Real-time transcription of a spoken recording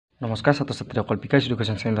নমস্কাৰ ছাত্ৰ ছাত্ৰীসকল বিকাশ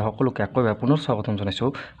এডুকেশ্যন চেনেলৰ সকলোকে আকৌ পুনৰ স্বাগতম জনাইছোঁ।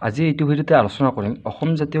 আজি এইটো ভিডিঅ'তে আলোচনা কৰিম অসম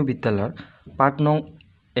জাতীয় বিদ্যালয়ৰ পাঠ নং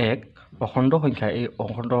 1 অখণ্ড সংখ্যা। এই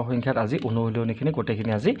অখণ্ড সংখ্যাত আজি অনুশীলনীখিনি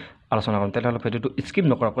গোটেইখিনি আজি আলোচনা কৰিম। তেনেহ'লে ভিডিঅ'টো স্কিপ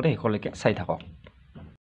নকৰাকৈ শেষলৈকে চাই থাকক।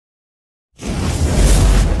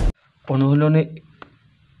 অনুশীলনী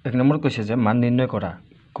 1 নম্বৰত কৈছে যে মান নিৰ্ণয় কৰা।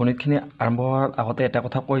 গণিতখিনি আৰম্ভ হোৱাৰ আগতে এটা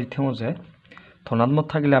কথা কৈ থওঁ যে ধনাত্মক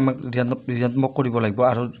থাকিলে আমাক ঋণাত্মক কৰিব লাগিব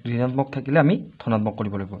আৰু ঋণাত্মক থাকিলে আমি ধনাত্মক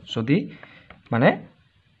কৰিব লাগিব। যদি মানে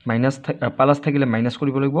মাইনাছ প্লাছ থাকিলে মাইনাছ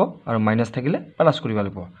কৰিব লাগিব আৰু মাইনাছ থাকিলে প্লাছ কৰিব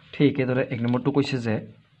লাগিব। ঠিক একেদৰে 1 নম্বৰটো কৈছে যে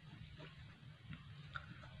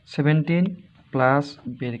 17 প্লাছ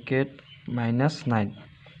ব্ৰেকেট মাইনাছ 9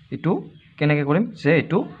 এইটো কেনেকৈ কৰিম যে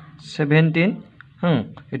এইটো 17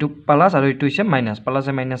 এইটো প্লাছ আৰু এইটো হৈছে মাইনাছ,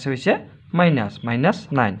 প্লাছে মাইনাছে হৈছে মাইনাছ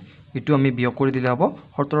 9 এইটো আমি বিয়োগ কৰি দিলে হ'ব।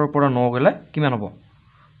 17ৰ পৰা 9 গ'লে কিমান হ'ব?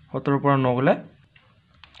 17ৰ পৰা 9 গ'লে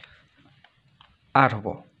 8 হ'ব,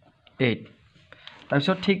 8।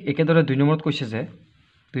 তাৰপিছত ঠিক একেদৰে 2 নম্বৰত কৈছে যে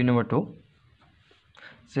 2 নম্বৰটো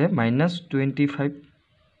যে -25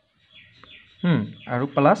 আৰু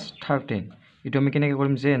প্লাছ 13 এইটো আমি কেনেকৈ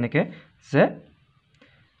কৰিম যে এনেকৈ যে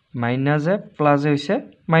মাইনাছে প্লাছে হৈছে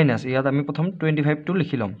মাইনাছ, ইয়াত আমি প্ৰথম 25টো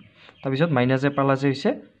লিখি ল'ম। তাৰপিছত মাইনাছে প্লাছে হৈছে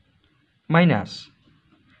মাইনাছ,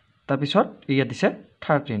 তাৰপিছত ইয়াত দিছে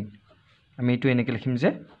 13 আমি এইটো এনেকৈ লিখিম যে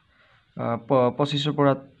 25ৰ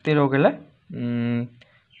পৰা 13 গ'লে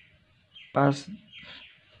 5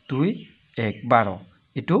 2 1 12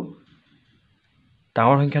 এইটো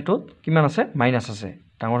ডাঙৰ সংখ্যাটোত কিমান আছে? মাইনাছ আছে।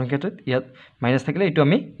 ডাঙৰ সংখ্যাটোত ইয়াত মাইনাছ থাকিলে এইটো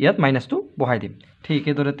আমি ইয়াত মাইনাছটো বহাই দিম। ঠিক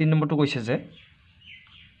একেদৰে 3 নম্বৰটো কৈছে যে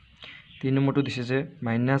 3 নম্বৰটো দিছে যে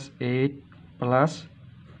 -8 প্লাছ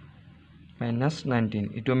 -19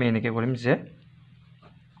 এইটো আমি এনেকৈ কৰিম যে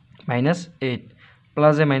 -8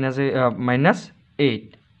 প্লাছে মাইনাছে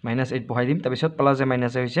 -8 বহাই দিম। তাৰপিছত প্লাছে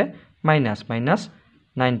মাইনাছে হৈছে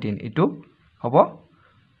 -19 এইটো হ'ব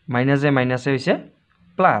মাইনাছে হৈছে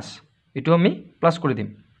প্লাছ, এইটো আমি প্লাছ কৰি দিম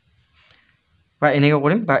বা এনেকৈ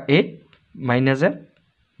কৰিম বা 8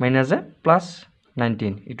 মাইনাছে প্লাছ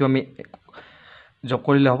 19 এইটো আমি যোগ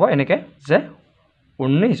কৰিলে হ'ব এনেকৈ যে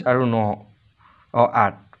 19 আৰু 9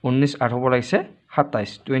 8 19 8 হ'ব লাগিছে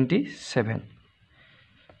 27 27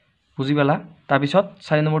 বুজি পালা। তাৰপিছত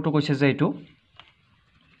 4 নম্বৰটো কৈছে যে এইটো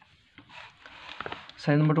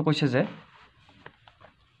 4 নম্বৰটো কৈছে যে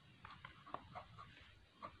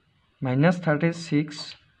 -36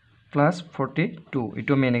 প্লাছ 42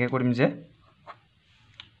 এইটো আমি এনেকৈ কৰিম যে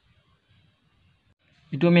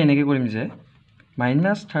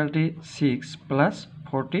 -36 প্লাছ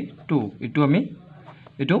 42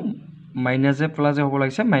 এইটো মাইনাছে প্লাছে হ'ব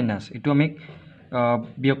লাগিছে মাইনাছ, এইটো আমি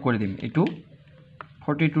বিয়োগ কৰি দিম। এইটো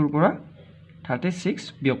 42ৰ পৰা 36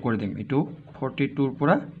 বিয়োগ কৰি দিম। এইটো 42ৰ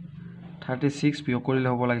পৰা 36 বিয়োগ কৰিলে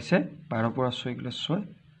হ'ব লাগিছে 12ৰ পৰা 6 গ'লে 6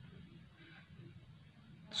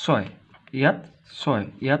 ইয়াত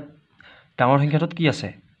ডাঙৰ সংখ্যাটোত কি আছে?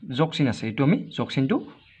 যোগ চিন আছে, এইটো আমি যোগ চিনটো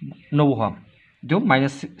নবহাম, এইটো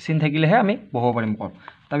মাইনাছ চিন থাকিলেহে আমি বহাব পাৰিম অকল।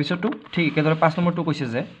 তাৰপিছতো ঠিক একেদৰে 5 নম্বৰটো কৈছে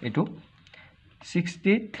যে এইটো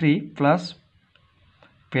 63 প্লাছ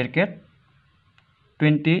ব্ৰেকেট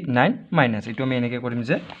 29 মাইনাছ এইটো আমি এনেকৈ কৰিম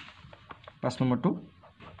যে 5 নম্বৰটো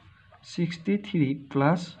 63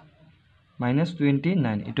 প্লাছ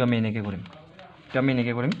 -29 এইটো আমি এনেকৈ কৰিম।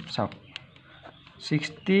 চাওক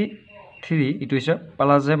 63 এইটো হৈছে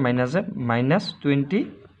প্লাছে মাইনাছে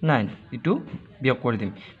 -29 এইটো বিয়োগ কৰি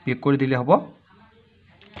দিম। বিয়োগ কৰি দিলে হ'ব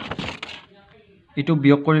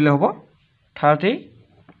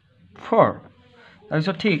 34।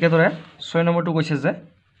 তাৰপিছত ঠিক একেদৰে 6 নম্বৰটো কৈছে যে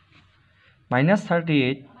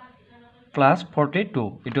 -38 প্লাছ 42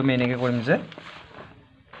 এইটো আমি এনেকৈ কৰিম যে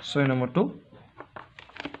 6 নম্বৰটো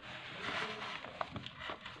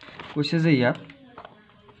কৈছে যে ইয়াত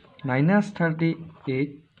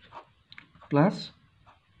 -38 প্লাছ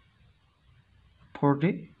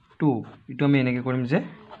 42 এইটো আমি এনেকৈ কৰিম যে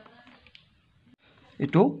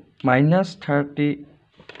এইটো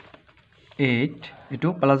 -38 এইটো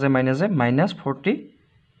প্লাছে মাইনাছে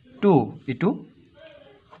 -42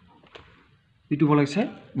 এইটো হ'ব লাগিছে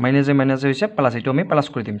মাইনাছে হৈছে প্লাছ, এইটো আমি প্লাছ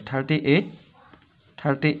কৰি দিম। 38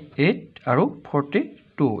 আৰু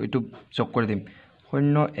 42 এইটো যোগ কৰি দিম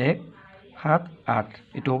 0 1 7 8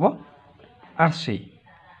 এইটো হ'ব 80।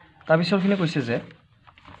 তাৰপিছৰখিনি কৈছে যে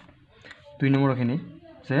 2 নম্বৰখিনি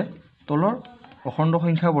যে তলৰ অখণ্ড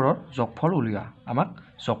সংখ্যাবোৰৰ যোগফল উলিওৱা। আমাক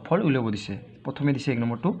যোগফল উলিয়াব দিছে। প্ৰথমে দিছে 1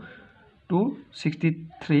 নম্বৰটো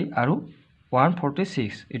 263 আৰু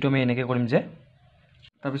 146 এইটো আমি এনেকৈ কৰিম যে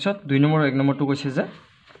তাৰপিছত 2 নম্বৰ 1 নম্বৰটো কৈছে যে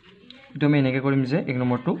এইটো আমি এনেকৈ কৰিম যে 1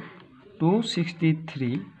 নম্বৰটো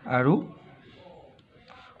 263 আৰু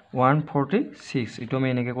 146 এইটো আমি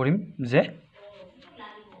এনেকৈ কৰিম যে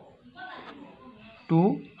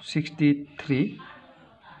 263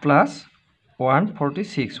 প্লাস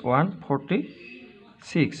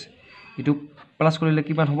 146 এটু প্লাস কৰিলে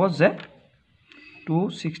কিমান হ'ব যে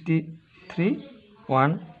 263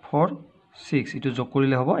 146 এটু যোগ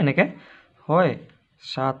কৰিলে হ'ব এনেকে হয়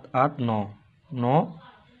 7 8 9 9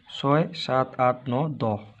 6 7 8 9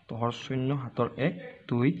 10 10 0 হাতৰ 1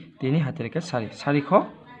 2 3 হাতেৰ 4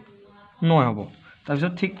 409 হ'ব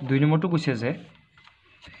তাৰপিছত ঠিক 2 নম্বৰটো কৈছে যে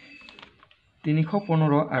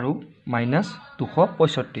 315 আৰু মাইনাস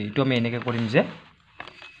 265 এটো আমি এনেকে কৰিম যে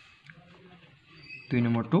 2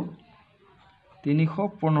 নম্বৰটো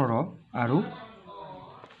 315 আৰু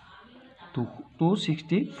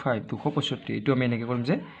 265 265 এটো আমি এনেকে কৰিম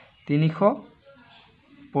যে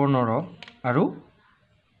 315 আৰু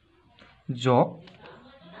যোগ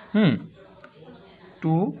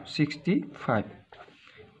 265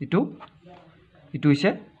 এটো হৈছে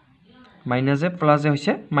মাইনাস এ প্লাস এ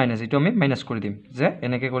হৈছে মাইনাস এটো আমি মাইনাস কৰি দিম যে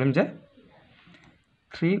এনেকে কৰিম যে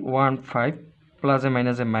 315 প্লাস এ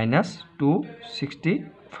মাইনাস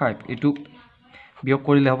 265 এটো বিয়োগ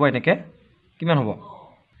কৰিলে হ'ব এনেকে কিমান হ'ব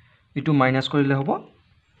এটো মাইনাস কৰিলে হ'ব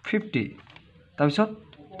 50 তাৰ পিছত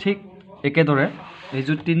ঠিক একেদৰে এই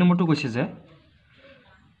যে 3 নম্বৰটো কৈছে যে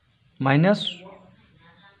মাইনাস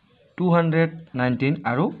 219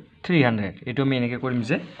 আৰু 300 এটো আমি এনেকে কৰিম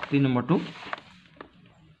যে 3 নম্বৰটো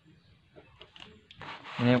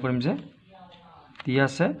এনেকে কৰিম যে দিয়া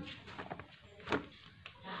আছে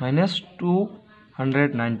মাইনাস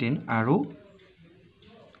 219 আৰু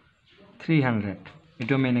 300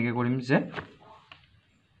 এটো আমি এনেকে কৰিম যে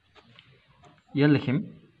ইয়া লিখিম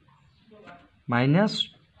মাইনাস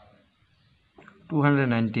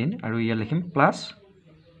 219 আৰু ইয়া লিখিম প্লাস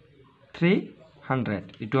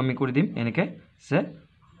 300 এটো আমি কৰি দিম এনেকে যে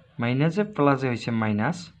মাইনাস এ প্লাস এ হৈছে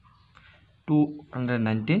মাইনাস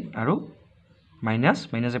 219 আৰু মাইনাস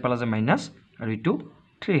এ প্লাস এ মাইনাস আৰু ইটো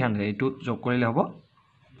 300 এটো যোগ কৰিলে হ'ব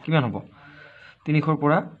কিমান হ'ব 300 ৰ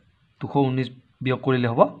পৰা 219 বিয়োগ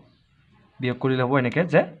কৰিলে হ'ব এনেকে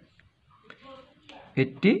যে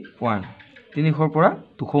 81 300 ৰ পৰা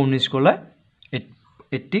 219 গলে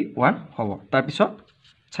 81 হ'ব তাৰ পিছত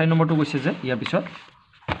 4 নম্বৰটো কৈছে যে ইয়াৰ পিছত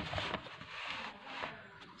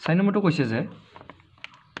 4 নম্বৰটো কৈছে যে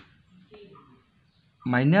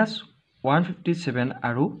মাইনাস 157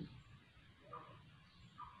 আৰু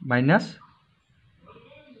মাইনাস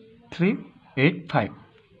 385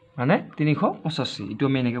 মানে 385 এটো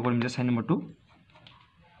আমি এনেকে কৰিম যে 4 নম্বৰটো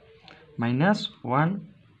মাইনাস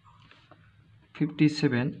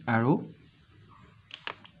 157 আৰু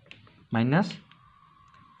মাইনাস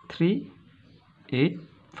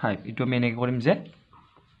 385 এটো আমি এনেকে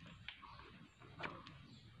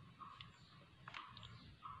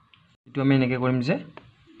কৰিম যে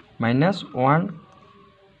মাইনাস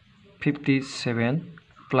 157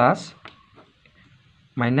 প্লাস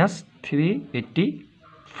মাইনাস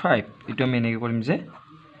 385 এটো আমি এনেকে কৰিম যে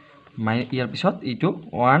ইয়াৰ পিছত ইটো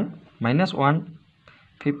 1 মাইনাস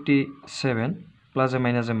 157 প্লাস এ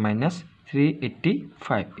মাইনাস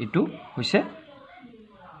 385 এটো হৈছে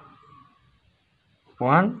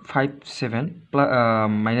 157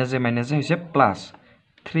 মাইনাস এ হৈছে প্লাস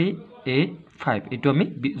 385 এটো আমি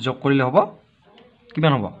যোগ কৰিলে হ'ব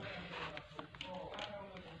কিমান হ'ব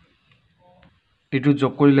এটো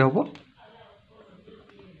যোগ কৰিলে হ'ব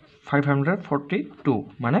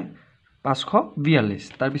 542 মানে 542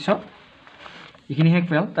 তাৰ পিছত এখিনি হেক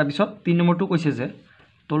পেল তাৰ পিছত 3 নম্বৰটো কৈছে যে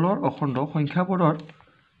তলৰ অখণ্ড সংখ্যাবোৰৰ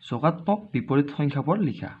যোগাত্মক বিপৰীত সংখ্যাবোৰ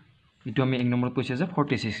লিখা এটো আমি 1 নম্বৰত কৈছে যে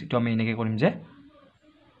 46 এটো আমি এনেকে কৰিম যে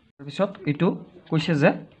তাৰ পিছত এটো কৈছে যে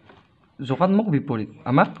যোগাত্মক বিপৰীত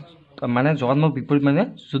আমাক মানে যোগাত্মক বিপৰীত মানে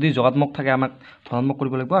যদি যোগাত্মক থাকে আমাক ধনাত্মক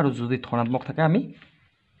কৰিব লাগিব আৰু যদি ধনাত্মক থাকে আমি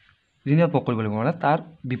ঋণাত্মক কৰিব লাগিব মানে তাৰ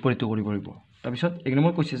বিপৰীতটো কৰিব লাগিব তাৰ পিছত 1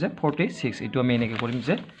 নম্বৰ কৈছে যে 46 এটো আমি এনেকে কৰিম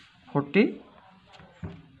যে 40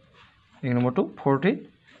 1 নম্বৰটো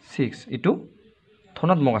 46 এটো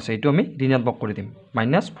ধনাত্মক আছে এটো আমি ঋণাত্মক কৰি দিম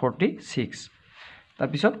 -46 তাৰ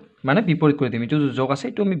পিছত মানে বিপৰীত কৰি দিম এটো যোগ আছে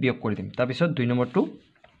এটো আমি বিয়োগ কৰি দিম তাৰ পিছত 2 নম্বৰটো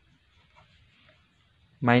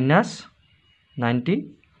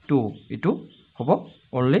 -92 এটো হ'ব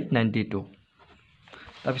only 92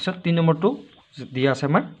 তাৰ পিছত 3 নম্বৰটো দিয়া আছে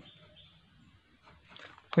আমাৰ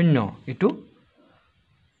 0 এটো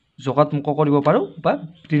যোগাত্মক কৰিব পাৰো বা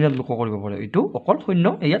ঋণাত্মক কৰিব পাৰো এটো অকল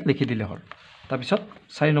 0 ইয়াত লিখি দিলে হ'ল তাৰ পিছত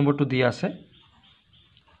 4 নম্বৰটো দিয়া আছে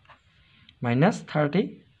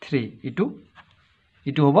 -33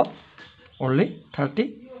 এটো হ'ব only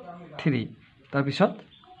 33 তাৰ পিছত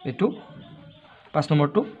এটো 5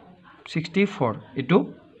 নম্বৰটো 64 এটো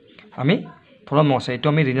আমি ধনাত্মক আছে এটো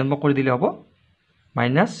আমি ঋণাত্মক কৰি দিলে হ'ব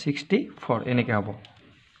 -64 এনেকে হ'ব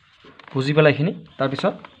বুজি পালা এখিনি তাৰ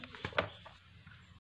পিছত